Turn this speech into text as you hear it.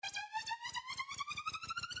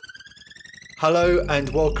Hello and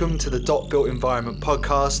welcome to the Built Environment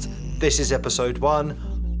podcast. This is episode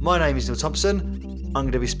 1. My name is Neil Thompson. I'm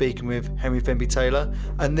going to be speaking with Henry Fenby Taylor,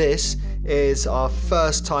 and this is our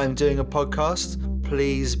first time doing a podcast.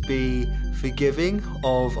 Please be forgiving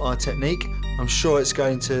of our technique. I'm sure it's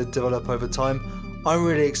going to develop over time. I'm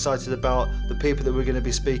really excited about the people that we're going to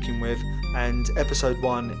be speaking with, and episode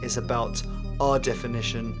 1 is about our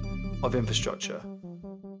definition of infrastructure.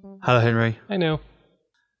 Hello, Henry. Hey, Neil.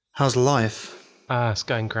 How's life? It's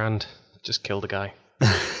going grand. Just killed a guy.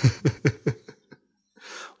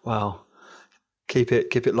 Wow. Keep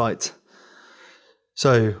it light.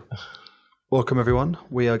 So, welcome everyone.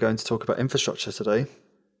 We are going to talk about infrastructure today.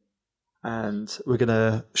 And we're going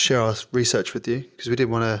to share our research with you because we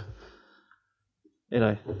didn't want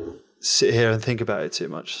to, sit here and think about it too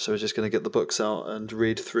much. So we're just going to get the books out and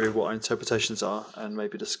read through what our interpretations are and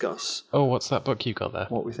maybe discuss. Oh, what's that book you got there?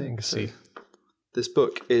 What we think. See. This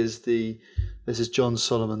book is this is John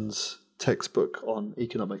Solomon's textbook on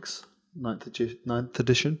economics, 9th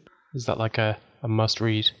edition. Is that like a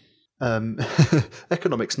must-read?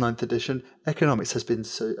 Economics 9th edition. Economics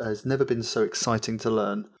has never been so exciting to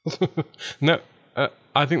learn. No,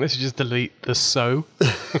 I think they should just delete the "so."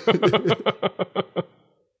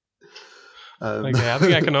 Okay, I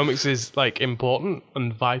think economics is like important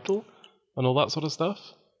and vital and all that sort of stuff.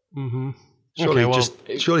 Mm-hmm.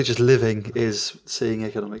 Surely just living is seeing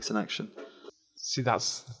economics in action. See,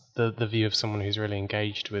 that's the view of someone who's really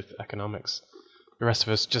engaged with economics. The rest of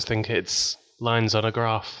us just think it's lines on a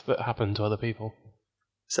graph that happen to other people.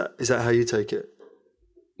 Is that how you take it?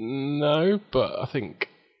 No, but I think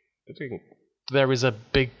there is a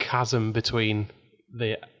big chasm between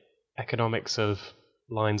the economics of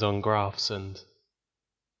lines on graphs and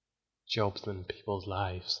jobs and people's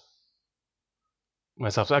lives.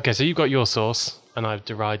 Myself. Okay, so you've got your source, and I've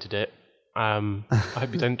derided it. I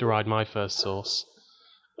hope you don't deride my first source.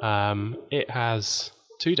 It has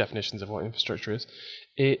 2 definitions of what infrastructure is.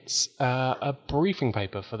 It's a briefing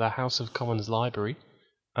paper for the House of Commons Library.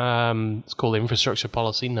 It's called Infrastructure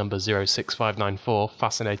Policy number 06594.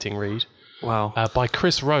 Fascinating read. Wow. By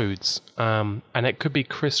Chris Rhodes. And it could be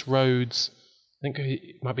Chris Rhodes. I think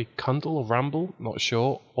it might be Cundall or Ramble, not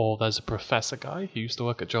sure. Or there's a professor guy who used to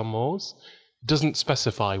work at John Moore's. Doesn't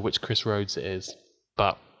specify which Chris Rhodes it is,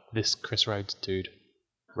 but this Chris Rhodes dude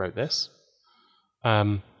wrote this.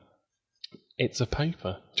 It's a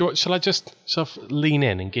paper. Shall I lean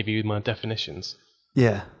in and give you my definitions?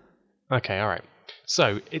 Yeah. Okay, all right.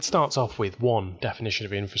 So it starts off with one definition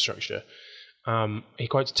of infrastructure. He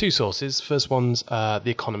quotes 2 sources. First one's The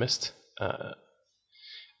Economist.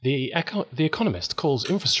 The Economist calls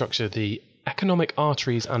infrastructure the economic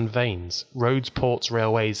arteries and veins, roads, ports,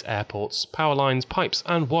 railways, airports, power lines, pipes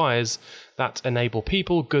and wires that enable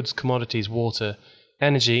people, goods, commodities, water,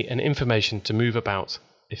 energy and information to move about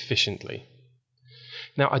efficiently.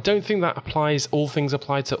 Now, I don't think that all things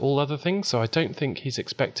apply to all other things, so I don't think he's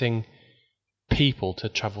expecting people to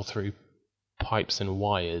travel through pipes and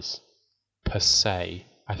wires per se.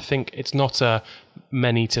 I think it's not a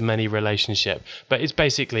many-to-many relationship, but it's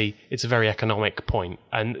a very economic point,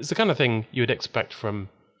 and it's the kind of thing you would expect from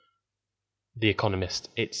The Economist.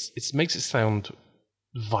 It makes it sound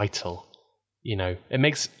vital, It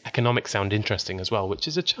makes economics sound interesting as well, which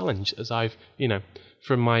is a challenge, as I've,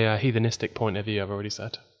 from my heathenistic point of view, I've already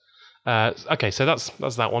said. Okay, so that's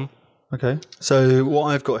that one. Okay, so what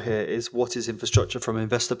I've got here is what is infrastructure from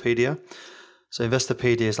Investopedia. So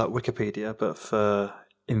Investopedia is like Wikipedia, but for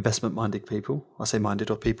investment-minded people. I say minded,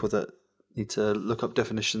 or people that need to look up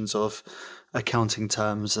definitions of accounting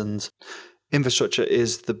terms. And infrastructure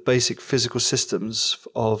is the basic physical systems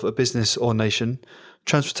of a business or nation.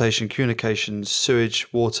 Transportation, communications,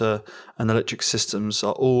 sewage, water, and electric systems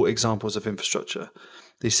are all examples of infrastructure.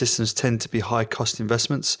 These systems tend to be high-cost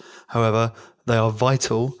investments. However, they are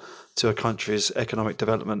vital to a country's economic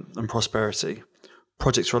development and prosperity.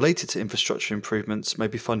 Projects related to infrastructure improvements may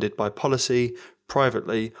be funded by policy,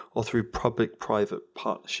 privately, or through public-private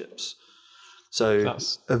partnerships. So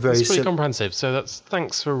that's pretty comprehensive. So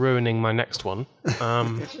thanks for ruining my next one.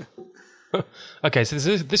 Okay, so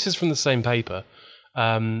this is from the same paper.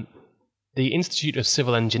 The Institute of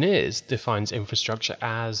Civil Engineers defines infrastructure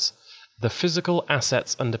as the physical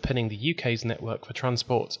assets underpinning the UK's network for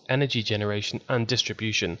transport, energy generation and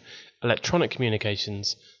distribution, electronic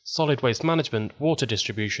communications, solid waste management, water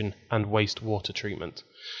distribution, and wastewater treatment.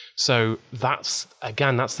 So that's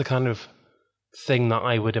the kind of thing that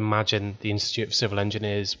I would imagine the Institute of Civil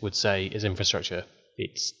Engineers would say is infrastructure.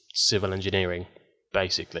 It's civil engineering,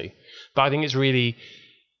 basically. But I think it's really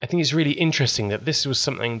interesting that this was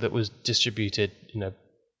something that was distributed,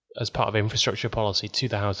 as part of infrastructure policy to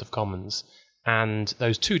the House of Commons, And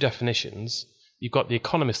those two definitions, you've got the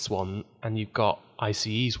Economist's one and you've got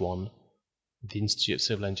ICE's one, the Institute of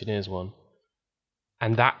Civil Engineers one.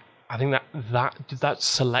 And that, I think that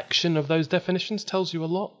selection of those definitions tells you a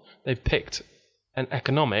lot. They've picked an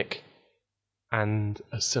economic and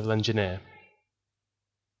a civil engineer.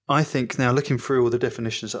 I think now, looking through all the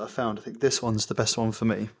definitions that I found, I think this one's the best one for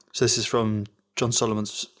me. So this is from John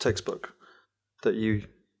Solomon's textbook that you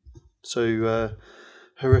so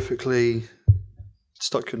horrifically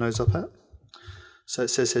stuck your nose up at. So it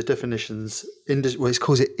says here definitions, it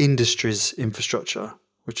calls it industries infrastructure,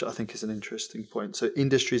 which I think is an interesting point. So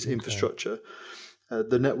industries infrastructure,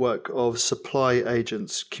 the network of supply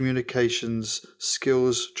agents, communications,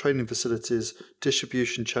 skills, training facilities,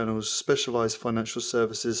 distribution channels, specialized financial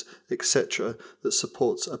services, etc., that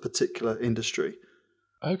supports a particular industry.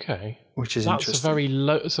 Okay. Which is That's interesting.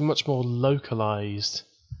 It's a much more localized,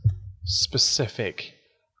 specific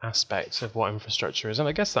aspect of what infrastructure is. And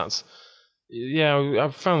I guess that's,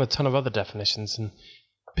 I've found a ton of other definitions, and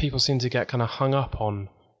people seem to get kind of hung up on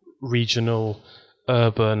regional,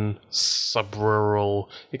 urban, sub-rural.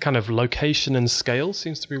 It kind of location and scale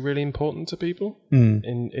seems to be really important to people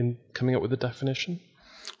in coming up with a definition.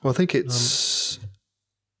 Well, I think it's...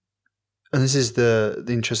 and this is the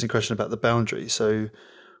interesting question about the boundary. So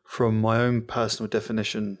from my own personal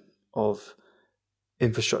definition of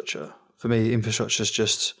infrastructure, for me, infrastructure is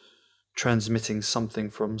just transmitting something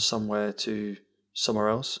from somewhere to somewhere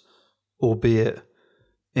else, albeit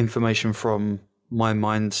information from my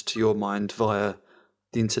mind to your mind via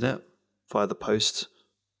the internet, via the post,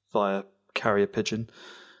 via carrier pigeon,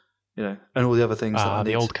 and all the other things that I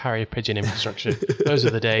need. The old carrier pigeon infrastructure. Those are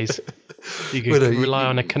the days. You could rely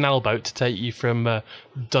on a canal boat to take you from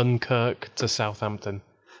Dunkirk to Southampton.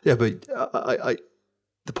 Yeah, but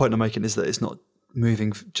the point I'm making is that it's not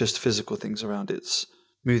moving just physical things around. It's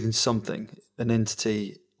moving something, an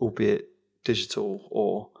entity, albeit digital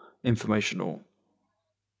or informational,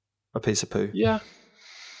 a piece of poo. Yeah.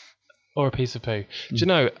 Or a piece of poo. Do you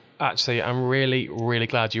know, actually, I'm really, really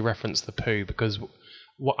glad you referenced the poo, because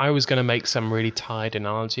I was going to make some really tired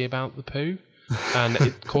analogy about the poo, and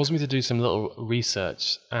it caused me to do some little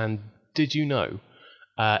research. And did you know,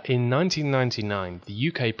 in 1999,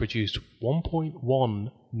 the UK produced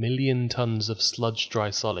 1.1 million tons of sludge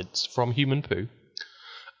dry solids from human poo.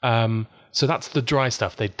 So that's the dry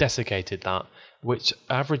stuff. They desiccated that, which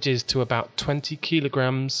averages to about 20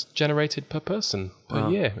 kilograms generated per person per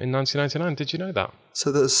year in 1999. Did you know that?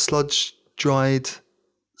 So there's sludge dried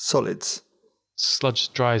solids?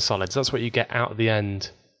 Sludge dry solids. That's what you get out at the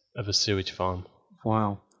end of a sewage farm.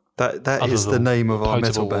 Wow. That is the name of our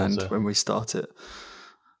metal band when we start it.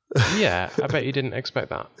 Yeah, I bet you didn't expect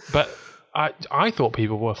that. But I thought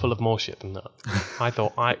people were full of more shit than that. I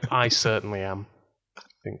thought I certainly am. I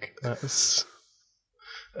think that's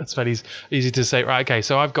very easy to say. Right, okay,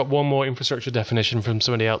 so I've got one more infrastructure definition from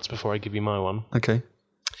somebody else before I give you my one. Okay.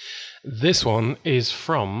 This one is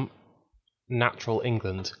from Natural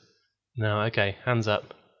England. Now, okay, hands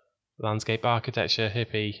up. Landscape architecture,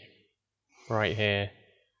 hippie, right here.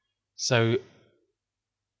 So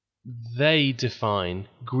they define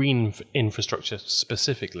green infrastructure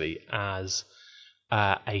specifically as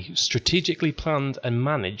a strategically planned and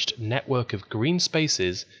managed network of green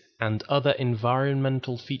spaces and other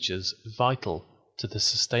environmental features vital to the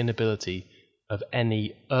sustainability of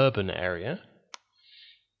any urban area.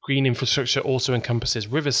 Green infrastructure also encompasses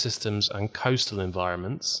river systems and coastal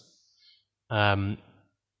environments. And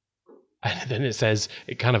then it says,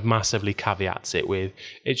 it kind of massively caveats it with,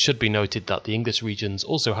 it should be noted that the English regions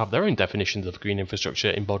also have their own definitions of green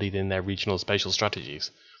infrastructure embodied in their regional spatial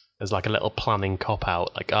strategies. There's like a little planning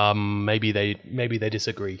cop-out, like maybe they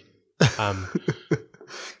disagree.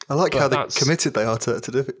 I like how committed they are to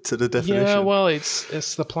the definition. Yeah, well,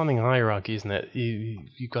 it's the planning hierarchy, isn't it?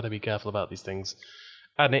 You've got to be careful about these things.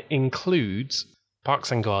 And it includes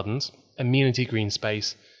parks and gardens, amenity green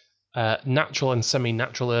space, natural and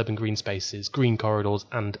semi-natural urban green spaces, green corridors,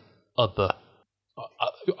 and other.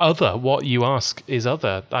 Other, what you ask is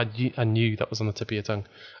other. I knew that was on the tip of your tongue.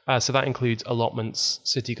 So that includes allotments,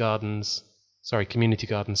 community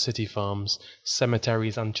gardens, city farms,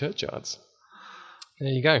 cemeteries, and churchyards. There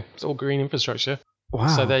you go. It's all green infrastructure. Wow.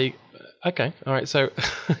 So okay, all right. So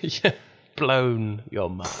yeah, blown your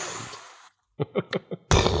mind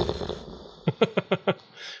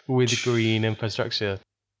with green infrastructure.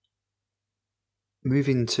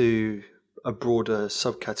 Moving to a broader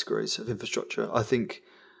subcategories of infrastructure, I think,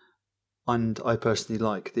 and I personally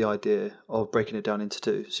like the idea of breaking it down into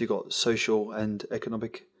two. So you've got social and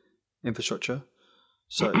economic infrastructure.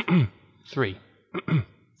 So Three.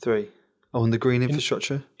 Oh, and the green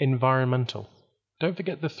infrastructure? Environmental. Don't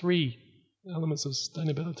forget the 3 elements of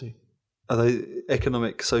sustainability. Are they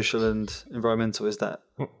economic, social, and environmental?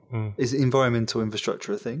 Is environmental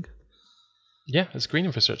infrastructure a thing? Yeah, it's green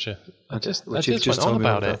infrastructure. I just went on told me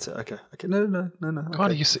all about it. Okay. No.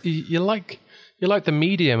 God, Okay. you're like the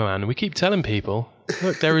media, man. We keep telling people,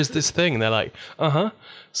 look, there is this thing. And they're like,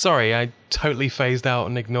 sorry, I totally phased out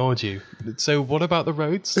and ignored you. So what about the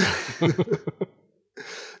roads?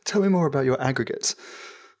 Tell me more about your aggregates.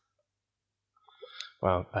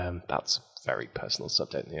 Well, that's a very personal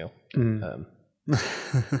subject, Neil.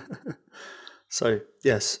 So,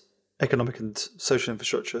 yes, economic and social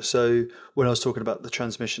infrastructure. So when I was talking about the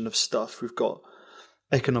transmission of stuff, we've got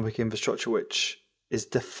economic infrastructure, which is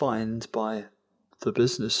defined by the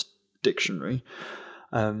business dictionary.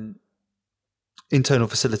 Internal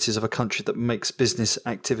facilities of a country that makes business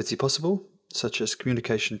activity possible, such as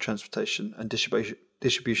communication, transportation, and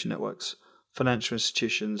distribution networks, financial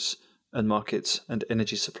institutions and markets, and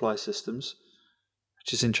energy supply systems,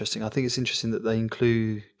 which is interesting. I think it's interesting that they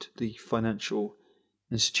include the financial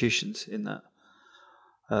institutions in that.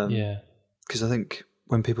 Because I think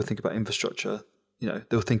when people think about infrastructure,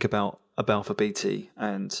 they'll think about a Balfour BT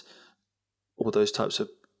and all those types of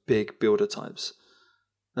big builder types.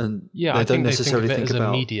 And they don't necessarily think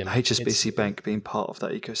about HSBC Bank being part of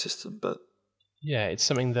that ecosystem. But yeah, it's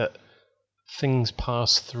something that things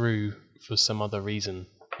pass through for some other reason.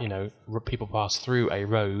 People pass through a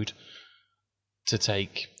road to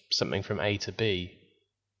take something from A to B,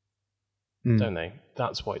 don't they?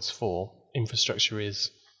 That's what it's for. Infrastructure is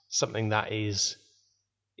something that is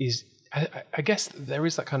I guess there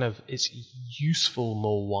is that kind of, it's useful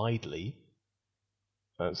more widely.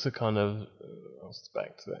 That's the kind of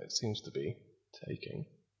aspect that it seems to be taking.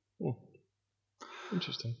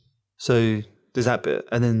 Interesting. So there's that bit.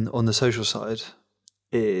 And then on the social side,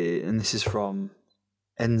 and this is from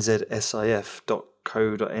nzsif.co.nz.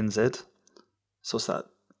 So what's that?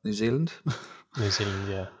 New Zealand? New Zealand,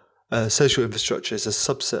 yeah. Social infrastructure is a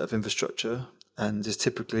subset of infrastructure and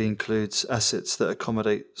typically includes assets that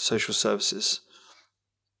accommodate social services.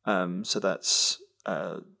 So that's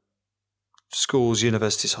schools,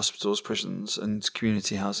 universities, hospitals, prisons, and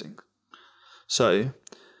community housing. So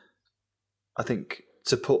I think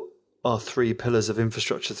to put our 3 pillars of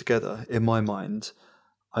infrastructure together, in my mind,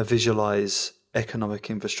 I visualize economic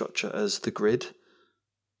infrastructure as the grid.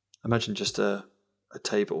 Imagine just a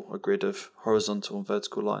table, a grid of horizontal and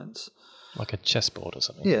vertical lines. Like a chessboard or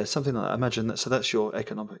something? Yeah, something like that. Imagine that. So that's your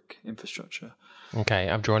economic infrastructure. Okay,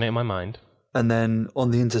 I've drawn it in my mind. And then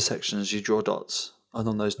on the intersections, you draw dots. And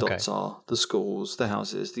on those dots are the schools, the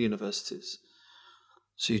houses, the universities.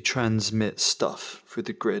 So you transmit stuff through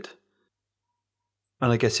the grid.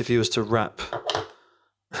 And I guess if you was to wrap...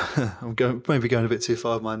 I'm maybe going a bit too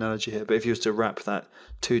far with my analogy here, but if you was to wrap that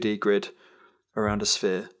 2D grid around a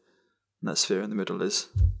sphere, and that sphere in the middle is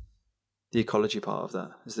the ecology part of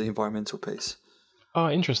that, is the environmental piece. Oh,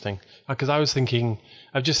 interesting. Because I was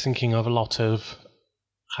just thinking of a lot of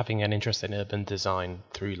having an interest in urban design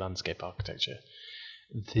through landscape architecture.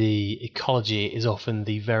 The ecology is often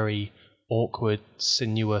the very awkward,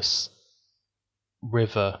 sinuous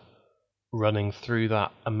river running through that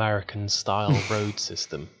American-style road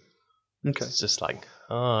system. Okay. It's just like,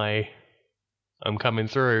 hi, I'm coming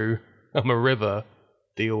through. I'm a river.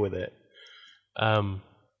 Deal with it. And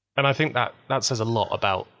I think that says a lot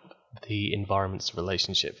about the environment's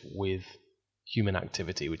relationship with human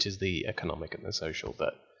activity, which is the economic and the social,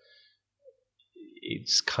 that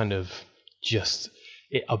it's kind of just,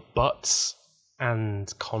 it abuts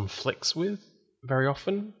and conflicts with very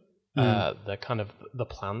often the kind of the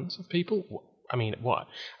plans of people. I mean,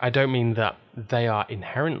 I don't mean that they are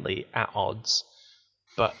inherently at odds,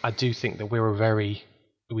 but I do think that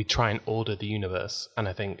we try and order the universe, and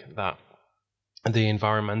I think that the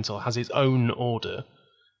environmental has its own order,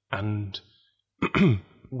 and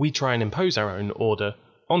we try and impose our own order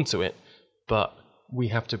onto it, but we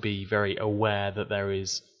have to be very aware that there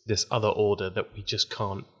is this other order that we just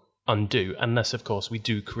can't undo, unless, of course, we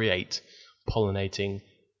do create pollinating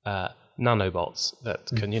nanobots that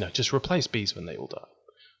can, just replace bees when they all die.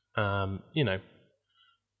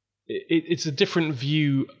 It's a different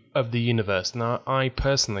view of the universe. Now, I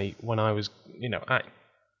personally, when I was, at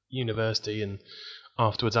university and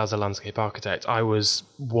afterwards as a landscape architect, I was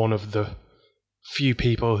one of the few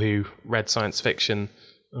people who read science fiction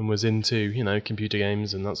and was into, computer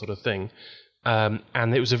games and that sort of thing.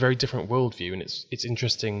 And it was a very different worldview, and it's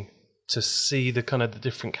interesting to see the kind of the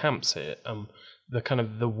different camps here. The kind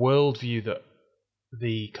of the worldview that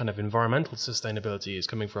the kind of environmental sustainability is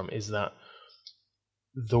coming from is that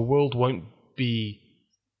the world won't be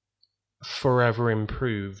forever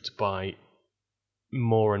improved by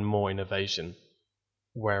more and more innovation.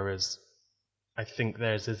 Whereas I think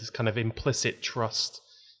there's this kind of implicit trust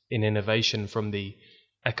in innovation from the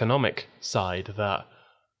economic side that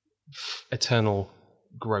eternal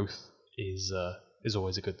growth is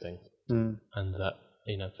always a good thing, and that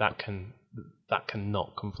that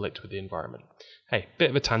cannot conflict with the environment. Hey, bit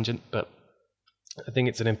of a tangent, but I think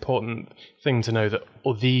it's an important thing to know that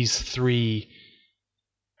all these three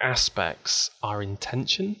aspects are in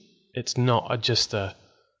tension. It's not just a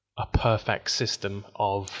perfect system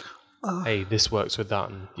of hey, this works with that,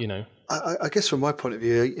 and I guess from my point of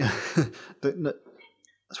view,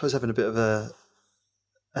 I suppose having a bit of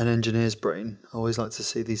an engineer's brain, I always like to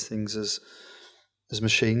see these things as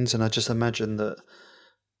machines, and I just imagine that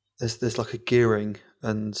there's like a gearing,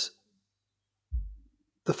 and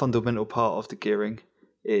the fundamental part of the gearing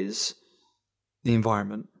is the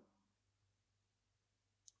environment.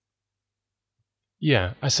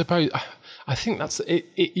 Yeah, I suppose. I think that's it.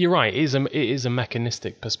 You're right. It is a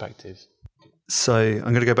mechanistic perspective. So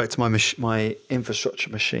I'm going to go back to my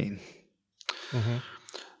infrastructure machine. Mm-hmm.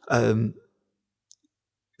 Because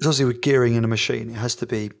obviously with gearing in a machine, it has to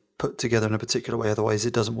be put together in a particular way, otherwise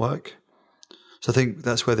it doesn't work. So I think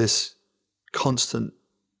that's where this constant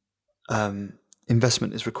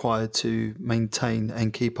investment is required to maintain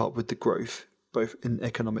and keep up with the growth, both in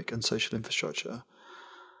economic and social infrastructure.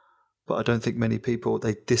 But I don't think many people,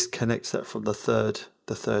 they disconnect that from the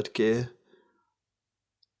third gear,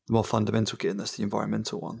 the more fundamental gear, and that's the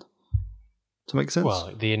environmental one. Does that make sense?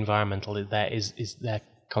 Well, the environmental is they're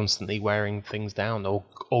constantly wearing things down or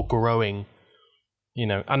growing,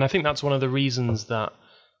 and I think that's one of the reasons that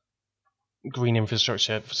green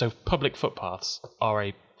infrastructure, so public footpaths are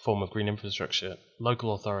a form of green infrastructure.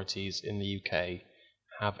 Local authorities in the UK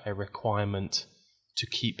have a requirement to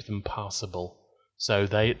keep them passable. So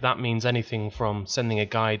that means anything from sending a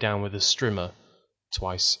guy down with a strimmer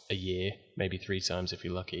twice a year, maybe 3 times if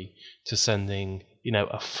you're lucky, to sending,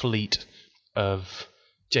 a fleet of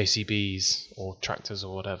JCBs or tractors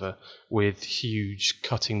or whatever with huge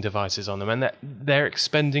cutting devices on them. And they're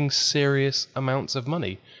expending serious amounts of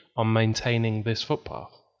money on maintaining this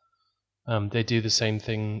footpath. They do the same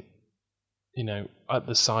thing, at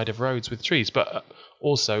the side of roads with trees. But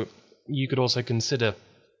also, you could also consider,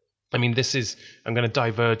 I'm going to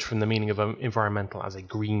diverge from the meaning of environmental as a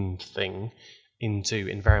green thing into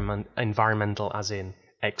environmental as in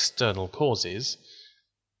external causes.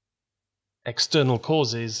 External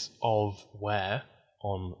causes of wear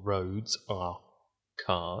on roads are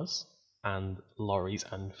cars and lorries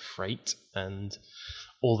and freight and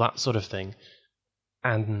all that sort of thing.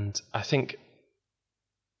 And I think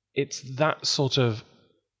it's that sort of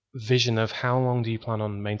vision of how long do you plan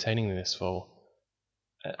on maintaining this for?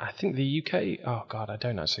 I think the UK, oh God, I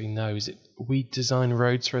don't actually know. We design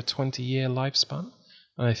roads for a 20-year lifespan?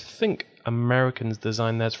 And I think Americans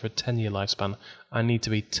design theirs for a 10-year lifespan. I need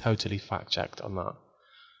to be totally fact-checked on that.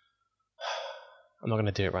 I'm not going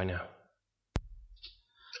to do it right now.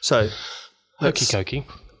 So, Hokey cokey.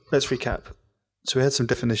 Let's recap. So we had some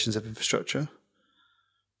definitions of infrastructure.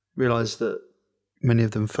 Realised that many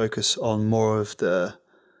of them focus on more of the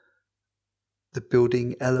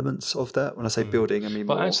building elements of that. When I say building, I mean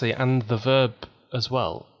more... Well, actually, and the verb as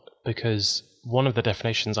well, because one of the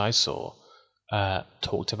definitions I saw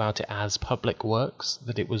talked about it as public works,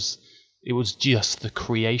 that it was just the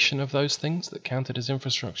creation of those things that counted as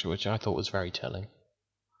infrastructure, which I thought was very telling.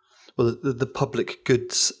 Well, the public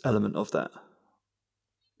goods element of that.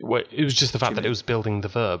 Well, it was just the fact that it was building the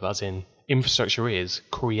verb, as in infrastructure is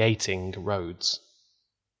creating roads.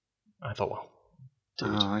 I thought, well,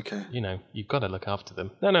 dude, okay. You've got to look after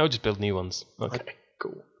them. No, just build new ones. Okay,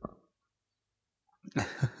 cool.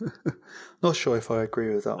 Not sure if I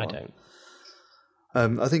agree with that one. I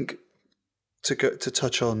don't. I think to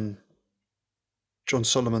touch on John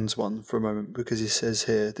Solomon's one for a moment, because he says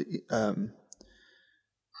here that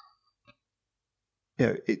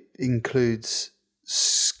it includes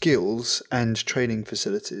skills and training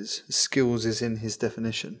facilities. Skills is in his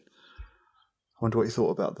definition. I wonder what you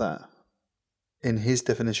thought about that. In his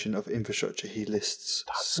definition of infrastructure, he lists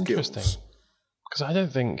skills. Interesting. Because I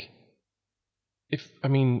don't think...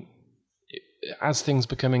 as things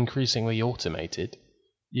become increasingly automated,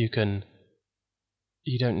 you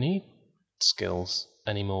don't need skills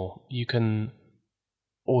anymore. You can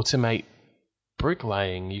automate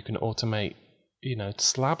bricklaying, you can automate,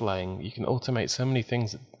 slab laying, you can automate so many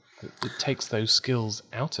things that takes those skills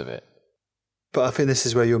out of it. But I think this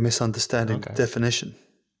is where you're misunderstanding the definition,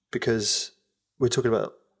 because we're talking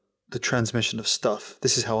about the transmission of stuff.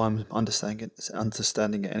 This is how I'm understanding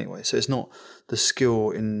it anyway. So it's not the skill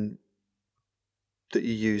in that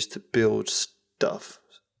you use to build stuff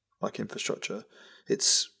like infrastructure.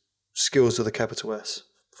 It's skills with a capital S,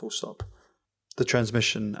 full stop. The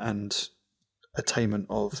transmission and attainment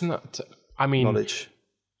of knowledge.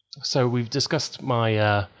 So we've discussed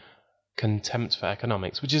my contempt for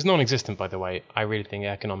economics, which is non-existent, by the way. I really think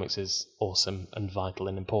economics is awesome and vital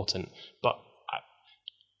and important, but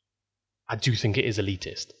I do think it is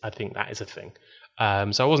elitist. I think that is a thing.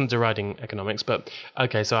 So I wasn't deriding economics, but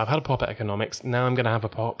okay, so I've had a pop at economics. Now I'm going to have a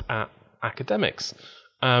pop at academics.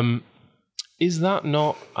 Is that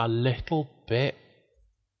not a little bit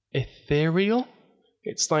ethereal?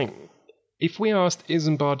 It's like, if we asked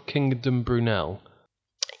Isambard Kingdom Brunel,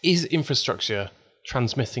 is infrastructure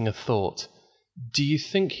transmitting a thought? Do you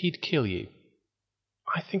think he'd kill you?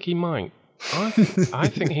 I think he might. I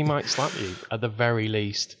think he might slap you, at the very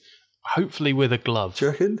least. Hopefully with a glove. Do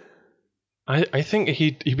you reckon? I think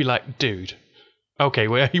he'd be like, dude. Okay,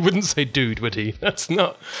 well, he wouldn't say dude, would he? That's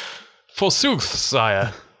not... Forsooth,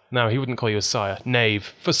 sire. No, he wouldn't call you a sire.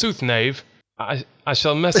 Knave. Forsooth, knave. I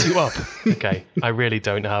shall mess you up. Okay, I really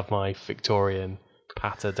don't have my Victorian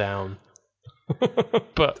patter down.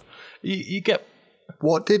 But you get...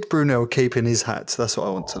 What did Brunel keep in his hat? That's what I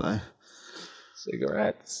want to know.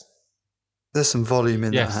 Cigarettes. There's some volume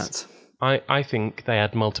in that hat. I think they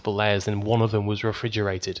had multiple layers and one of them was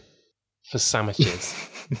refrigerated for sandwiches.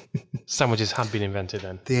 Sandwiches had been invented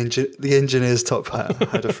then. The engineer's top hat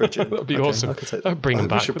had a fridge in. That would be awesome. I'd bring them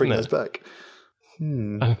back. We should bring those back.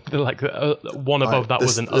 They're like one above that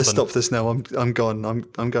was an oven. Let's stop this now. I'm gone.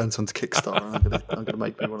 I'm going onto Kickstarter. I'm gonna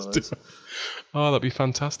make me one of those. Oh, that'd be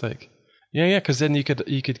fantastic. Yeah, because then you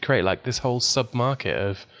could create like this whole sub market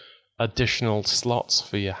of additional slots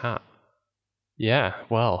for your hat. Yeah,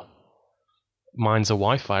 well, mine's a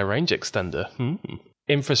Wi-Fi range extender.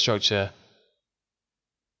 Infrastructure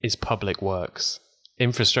is public works.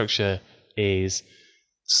 Infrastructure is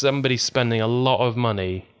somebody spending a lot of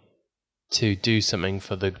money to do something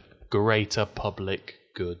for the greater public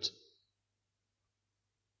good.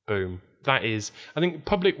 Boom. That is, I think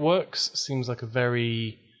public works seems like a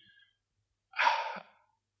very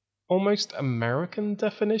almost American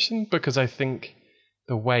definition, because I think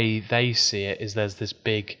the way they see it is there's this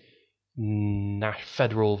big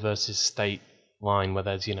federal versus state line where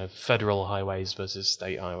there's, federal highways versus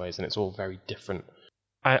state highways, and it's all very different.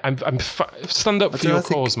 Stand up for your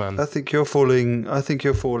cause, man. I think you're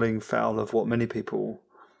falling foul of what many people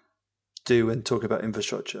do when talking about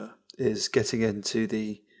infrastructure, is getting into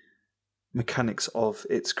the mechanics of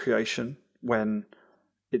its creation when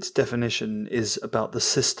its definition is about the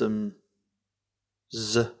systems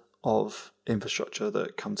of infrastructure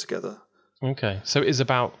that come together. Okay, so it is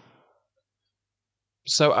about...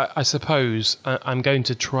 So I suppose I'm going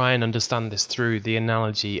to try and understand this through the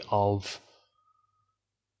analogy of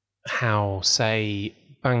how, say,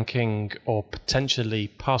 banking or potentially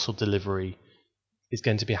parcel delivery is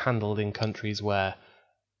going to be handled in countries where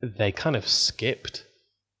they kind of skipped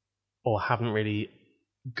or haven't really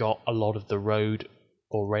got a lot of the road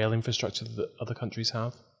or rail infrastructure that other countries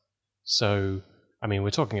have. So, I mean, we're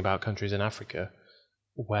talking about countries in Africa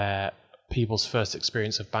where people's first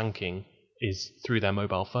experience of banking is through their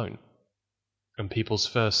mobile phone. And people's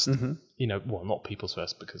first, well, not people's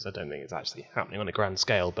first, because I don't think it's actually happening on a grand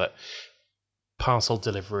scale, but parcel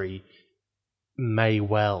delivery may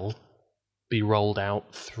well be rolled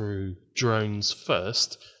out through drones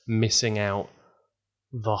first, missing out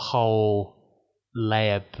the whole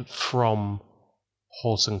layer from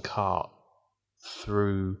horse and cart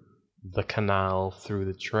through the canal, through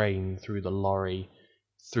the train, through the lorry,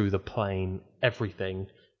 through the plane, everything,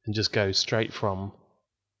 and just go straight from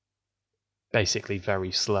basically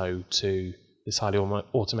very slow to this highly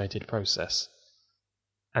automated process.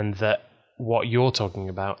 And that what you're talking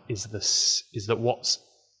about is that what's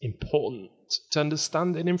important to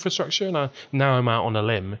understand in infrastructure, and now I'm out on a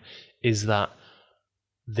limb, is that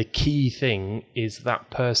the key thing is that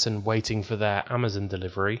person waiting for their Amazon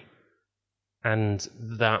delivery and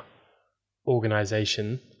that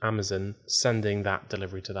organization, Amazon, sending that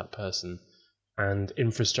delivery to that person. And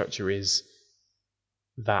infrastructure is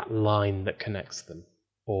that line that connects them,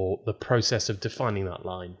 or the process of defining that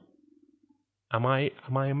line. Am I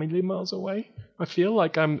a million miles away? I feel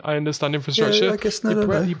like I understand infrastructure. Yeah, I guess no.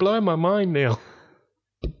 You're blowing my mind, Neil.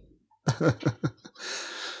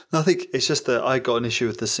 No, I think it's just that I got an issue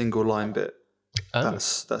with the single line bit. Oh.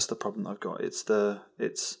 That's the problem I've got. It's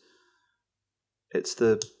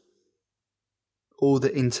all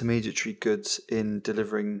the intermediary goods in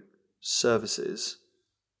delivering services,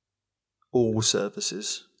 all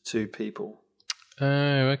services to people.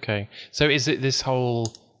 Oh, okay. So is it this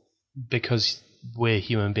whole, because we're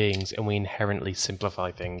human beings and we inherently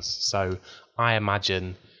simplify things. So I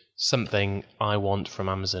imagine something I want from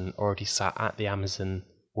Amazon already sat at the Amazon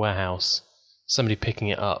warehouse, somebody picking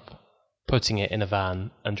it up, putting it in a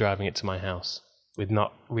van and driving it to my house with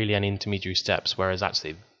not really any intermediary steps, whereas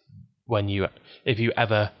actually if you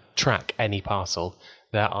ever track any parcel,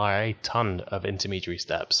 there are a ton of intermediary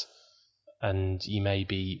steps, and you may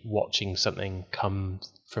be watching something come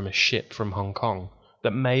from a ship from Hong Kong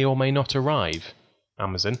that may or may not arrive.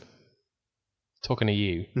 Amazon, talking to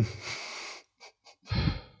you.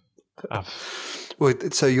 Well,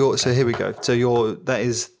 so here we go. So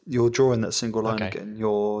you're drawing that single line again.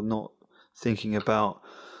 You're not thinking about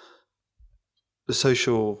the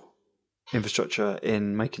social infrastructure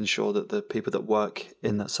in making sure that the people that work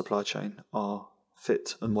in that supply chain are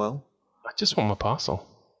fit and well. I just want my parcel.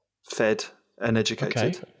 Fed and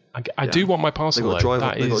educated. Okay. I do want my parcel. They've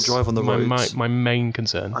got to drive on the roads. My main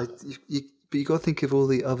concern. But you got to think of all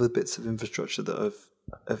the other bits of infrastructure that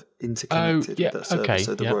have interconnected with that service.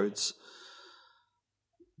 So the roads,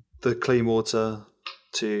 the clean water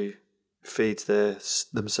to feed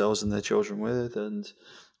themselves and their children with, and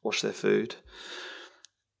wash their food.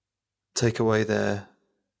 Take away their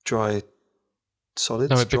dry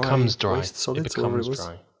solids. No, it becomes dry. Waste solids, it becomes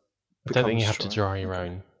dry. I don't think you have to dry your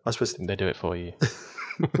own. I suppose they do it for you.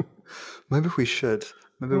 Maybe we should.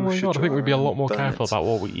 I think we'd be a lot more careful about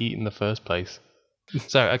what we eat in the first place.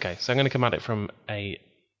 So I'm going to come at it from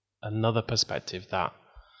another perspective that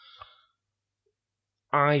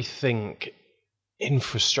I think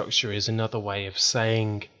infrastructure is another way of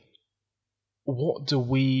saying, what do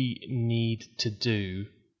we need to do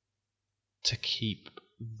to keep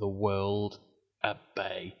the world at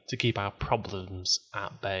bay, to keep our problems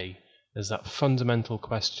at bay? There's that fundamental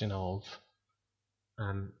question of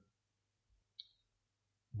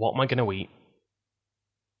what am I going to eat?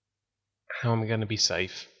 How am I going to be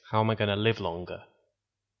safe? How am I going to live longer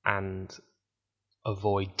and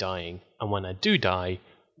avoid dying? And when I do die,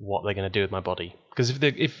 what are they going to do with my body? Because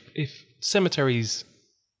if cemeteries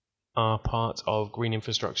are part of green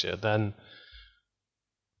infrastructure, then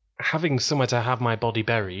having somewhere to have my body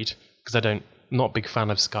buried, because I'm not a big fan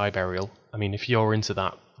of sky burial. I mean, if you're into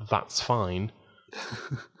that, that's fine.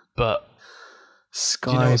 But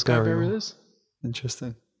do you know what sky burial is?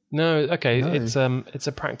 Interesting. No, okay. No. It's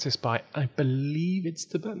a practice by, I believe it's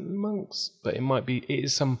Tibetan monks, but it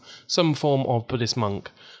is some form of Buddhist monk.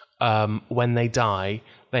 When they die,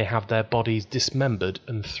 they have their bodies dismembered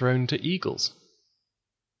and thrown to eagles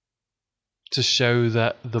to show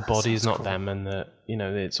that the body is not cool. Them, and that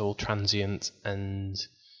it's all transient, and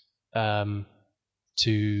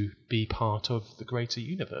to be part of the greater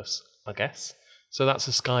universe, I guess. So that's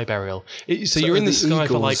a sky burial. So you're in the sky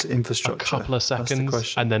for like a couple of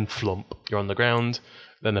seconds, and then flump, you're on the ground.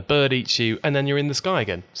 Then a bird eats you, and then you're in the sky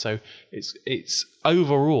again. So it's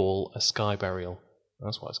overall a sky burial.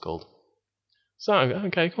 That's what it's called. So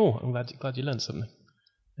okay, cool. I'm glad you learned something.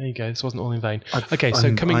 There you go. This wasn't all in vain. It's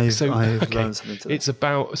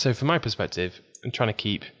about, so from my perspective, I'm trying to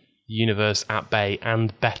keep the universe at bay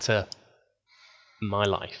and better my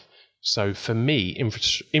life. So for me,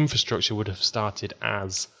 infrastructure would have started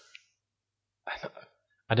as,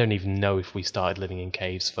 I don't even know if we started living in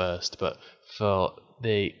caves first, but for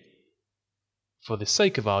the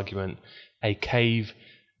sake of argument, a cave,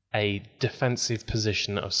 a defensive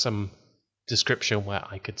position of some description where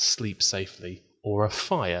I could sleep safely, or a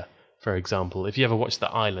fire, for example. If you ever watched The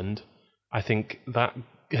Island, I think that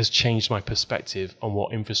has changed my perspective on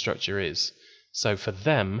what infrastructure is. So for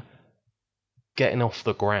them, getting off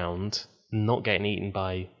the ground, not getting eaten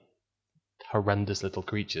by horrendous little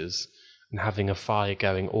creatures, and having a fire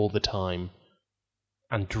going all the time,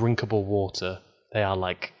 and drinkable water, they are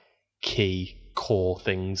like key core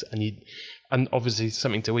things, and obviously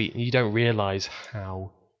something to eat, and you don't realise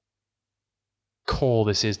how core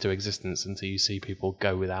this is to existence until you see people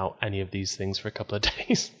go without any of these things for a couple of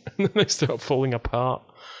days, and then they start falling apart.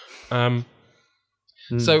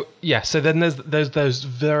 So then there's those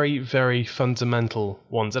very, very fundamental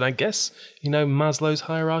ones, and I guess Maslow's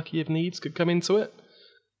hierarchy of needs could come into it.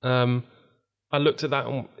 I looked at that,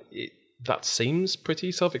 and that seems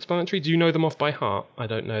pretty self-explanatory. Do you know them off by heart? I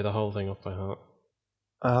don't know the whole thing off by heart.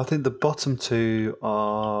 I think the bottom two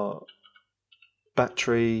are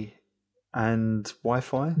battery and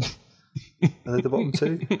Wi-Fi. Are they the bottom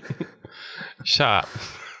two? Shut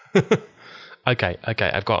up. Okay,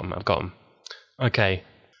 I've got them. Okay.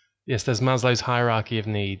 Yes, there's Maslow's hierarchy of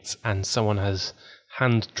needs, and someone has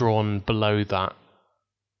hand-drawn below that,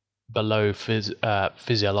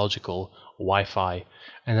 physiological Wi-Fi.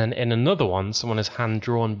 And then in another one, someone has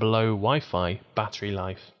hand-drawn below Wi-Fi battery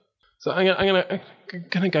life. So I'm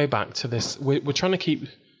gonna go back to this. We're trying to keep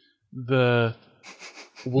the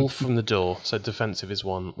wolf from the door. So defensive is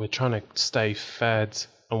one. We're trying to stay fed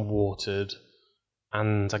and watered,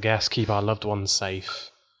 and I guess keep our loved ones safe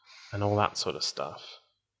and all that sort of stuff.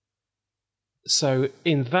 So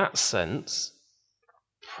in that sense,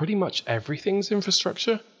 pretty much everything's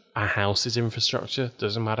infrastructure. A house is infrastructure.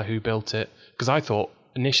 Doesn't matter who built it. Because I thought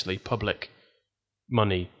initially public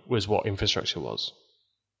money was what infrastructure was.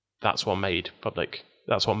 That's what made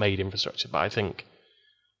infrastructure. But I think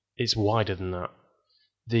it's wider than that.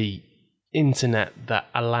 The internet that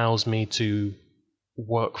allows me to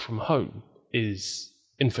work from home is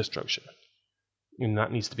infrastructure. And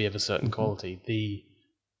that needs to be of a certain quality. The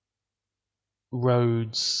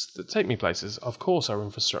roads that take me places, of course, are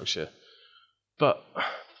infrastructure. But,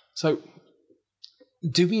 so,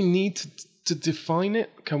 do we need to define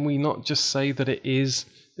it? Can we not just say that it is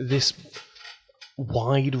this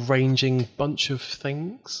wide-ranging bunch of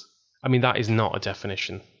things? I mean, that is not a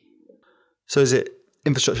definition. So is it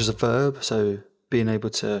infrastructure as a verb? So being able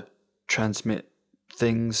to transmit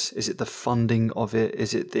things? Is it the funding of it?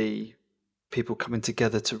 Is it the people coming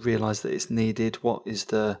together to realise that it's needed? What's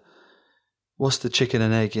the chicken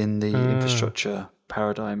and egg in the infrastructure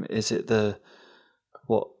paradigm? Is it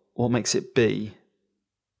what makes it be?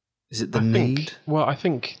 Is it the need? I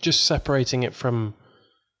think just separating it from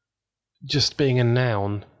just being a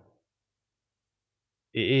noun,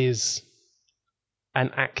 it is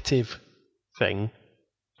an active thing.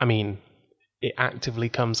 I mean, it actively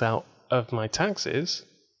comes out of my taxes.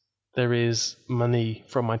 There is money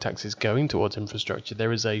from my taxes going towards infrastructure.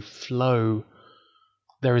 There is a flow.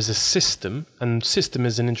 There is a system, and system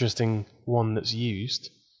is an interesting one that's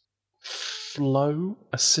used. Flow,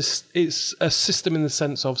 it's a system in the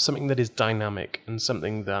sense of something that is dynamic and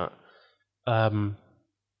something that,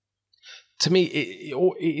 to me, it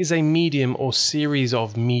is a medium or series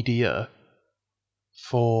of media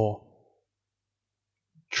for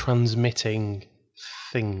transmitting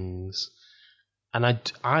things. And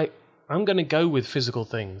I'm going to go with physical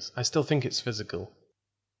things. I still think it's physical.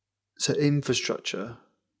 So infrastructure,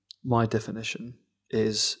 my definition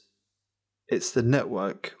is it's the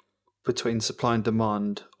network between supply and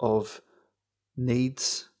demand of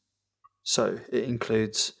needs. So it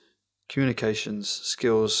includes communications,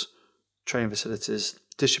 skills, training facilities,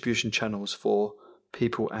 distribution channels for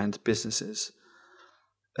people and businesses,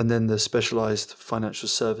 and then the specialized financial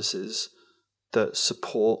services that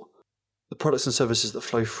support the products and services that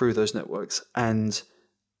flow through those networks and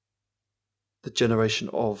the generation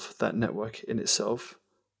of that network in itself.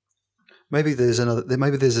 Maybe there's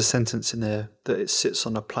a sentence in there that it sits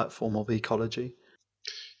on a platform of ecology.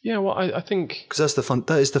 Yeah, well, I think because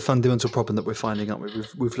that is the fundamental problem that we're finding, aren't we?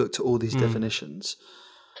 We've looked at all these definitions,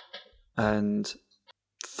 and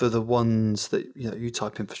for the ones that you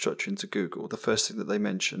type infrastructure into Google, the first thing that they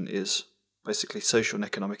mention is basically social and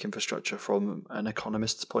economic infrastructure from an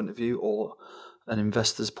economist's point of view, or an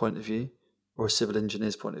investor's point of view, or a civil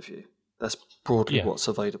engineer's point of view. That's broadly what's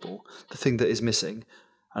available. The thing that is missing,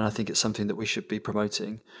 and I think it's something that we should be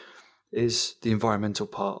promoting, is the environmental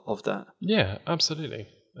part of that. Yeah, absolutely.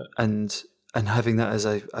 And having that as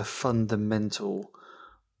a fundamental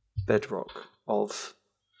bedrock of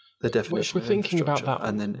the definition. If we're thinking about that,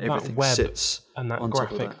 and then everything web sits and that on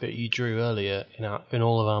graphic that you drew earlier in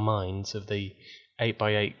all of our minds of the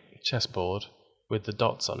 8x8 chessboard with the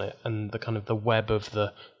dots on it, and the kind of the web of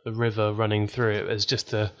the river running through it as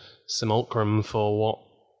just a simulacrum for what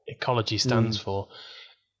ecology stands for.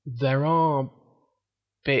 There are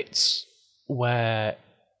bits where,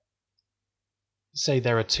 say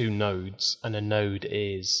there are two nodes, and a node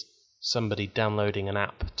is somebody downloading an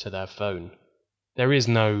app to their phone. There is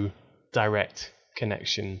no direct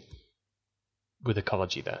connection with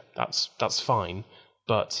ecology there. That's fine,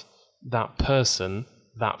 but that person,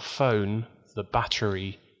 that phone, the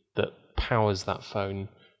battery that powers that phone,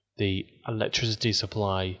 the electricity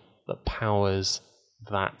supply that powers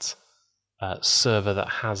that server that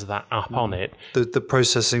has that app on it. The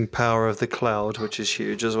processing power of the cloud, which is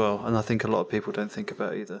huge as well, and I think a lot of people don't think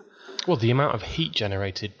about either. Well, the amount of heat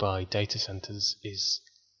generated by data centers is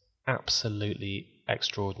absolutely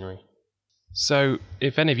extraordinary. So,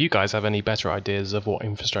 if any of you guys have any better ideas of what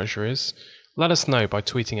infrastructure is, let us know by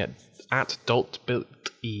tweeting at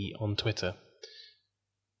dotbuilte on Twitter.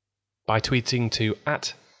 By tweeting to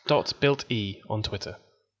at dotbuilte on Twitter.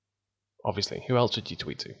 Obviously, who else would you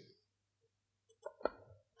tweet to?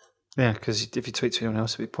 Yeah, because if you tweet to anyone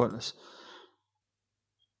else, it'd be pointless.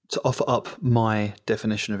 To offer up my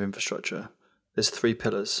definition of infrastructure, there's 3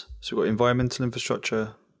 pillars. So we've got environmental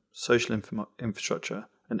infrastructure, social infrastructure,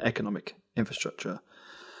 and economic infrastructure.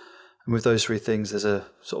 And with those three things, there's a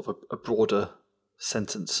sort of a broader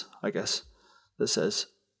sentence, I guess, that says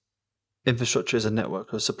infrastructure is a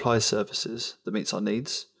network of supply services that meets our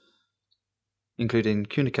needs, including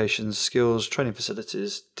communications, skills, training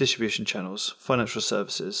facilities, distribution channels, financial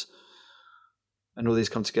services, and all these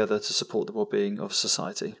come together to support the well-being of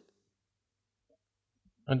society.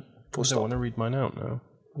 I don't want to read mine out now.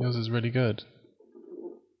 Yours is really good.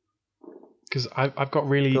 Because I've got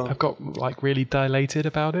really dilated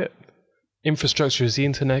about it. Infrastructure is the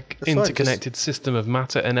interconnected system of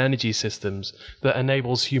matter and energy systems that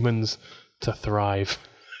enables humans to thrive.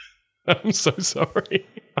 I'm so sorry.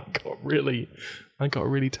 I got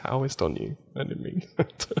really Taoist on you. I didn't mean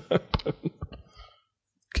that to happen.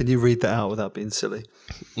 Can you read that out without being silly?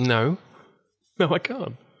 No, I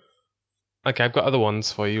can't. Okay, I've got other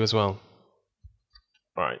ones for you as well.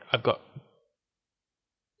 All right, I've got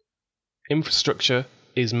infrastructure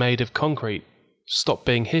is made of concrete. Stop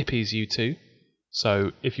being hippies, you two.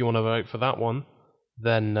 So if you want to vote for that one,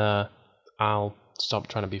 then I'll stop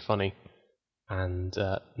trying to be funny, and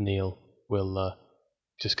Neil will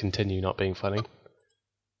just continue not being funny.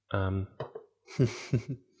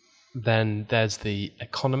 Then there's the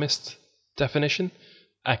economist definition: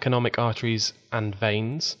 economic arteries and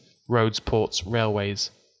veins, roads, ports, railways,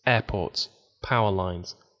 airports, power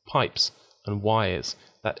lines, pipes, and wires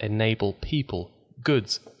that enable people,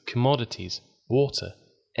 goods, commodities, water,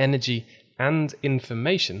 energy, and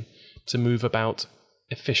information to move about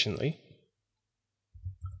efficiently.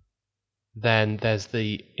 Then there's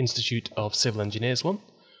the Institute of Civil Engineers one: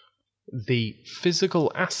 the physical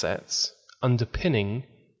assets underpinning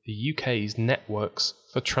the UK's networks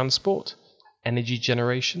for transport, energy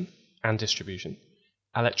generation and distribution,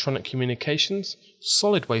 electronic communications,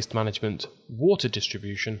 solid waste management, water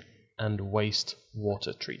distribution, and waste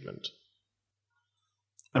water treatment.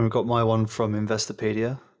 And we've got my one from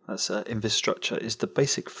Investopedia. That's infrastructure is the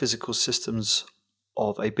basic physical systems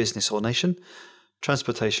of a business or nation.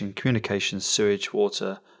 Transportation, communications, sewage,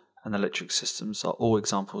 water, and electric systems are all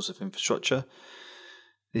examples of infrastructure.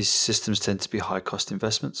 These systems tend to be high-cost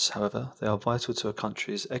investments. However, they are vital to a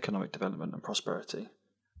country's economic development and prosperity.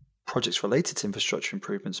 Projects related to infrastructure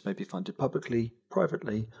improvements may be funded publicly,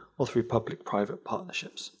 privately, or through public-private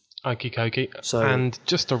partnerships. Okie dokie. And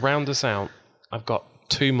just to round us out, I've got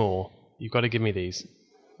two more. You've got to give me these.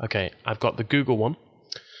 Okay, I've got the Google one.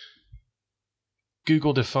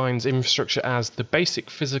 Google defines infrastructure as the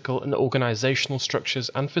basic physical and organizational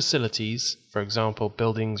structures and facilities, for example,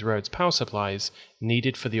 buildings, roads, power supplies,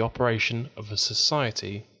 needed for the operation of a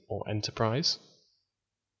society or enterprise.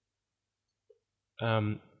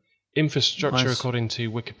 Infrastructure, according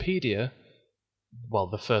to Wikipedia, well,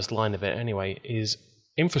 the first line of it anyway, is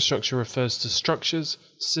infrastructure refers to structures,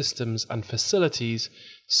 systems, and facilities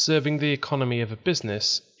serving the economy of a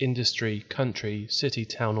business, industry, country, city,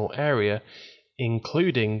 town, or area,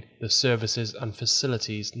 including the services and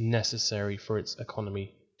facilities necessary for its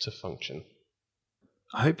economy to function.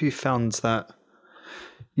 I hope you found that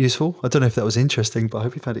useful. I don't know if that was interesting, but I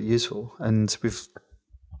hope you found it useful. And we're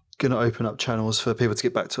going to open up channels for people to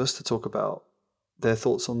get back to us to talk about their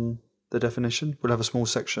thoughts on the definition. We'll have a small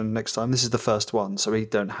section next time. This is the first one, so we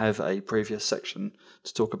don't have a previous section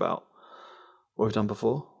to talk about what we've done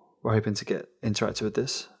before. We're hoping to get interactive with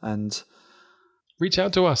this and reach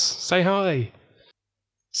out to us. Say hi.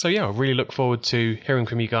 So yeah, I really look forward to hearing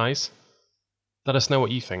from you guys. Let us know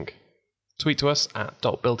what you think. Tweet to us at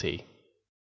dotbuilti.